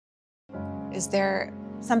Is there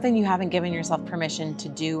something you haven't given yourself permission to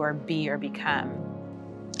do or be or become?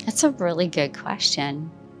 That's a really good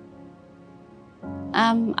question.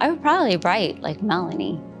 I would probably write like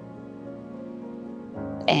Melanie.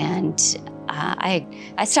 And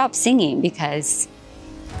I stopped singing because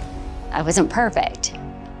I wasn't perfect.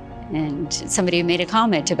 And somebody made a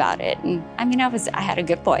comment about it. And I mean, I had a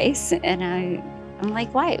good voice, and I'm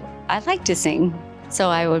like, why? I like to sing. So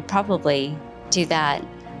I would probably do that.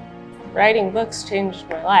 Writing books changed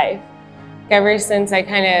my life. Ever since I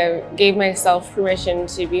kind of gave myself permission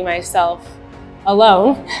to be myself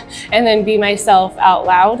alone and then be myself out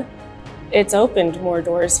loud, it's opened more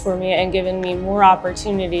doors for me and given me more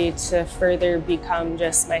opportunity to further become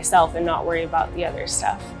just myself and not worry about the other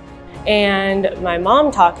stuff. And my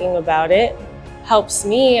mom talking about it helps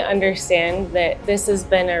me understand that this has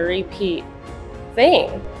been a repeat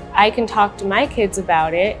thing. I can talk to my kids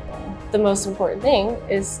about it. The most important thing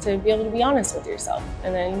is to be able to be honest with yourself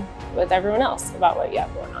and then with everyone else about what you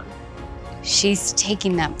have going on. She's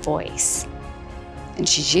taking that voice and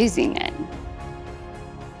she's using it.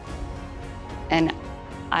 And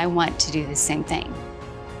I want to do the same thing.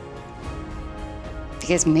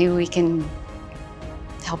 Because maybe we can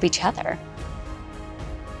help each other.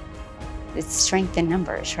 It's strength in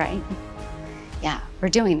numbers, right? Yeah, we're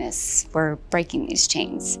doing this. We're breaking these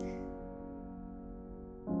chains.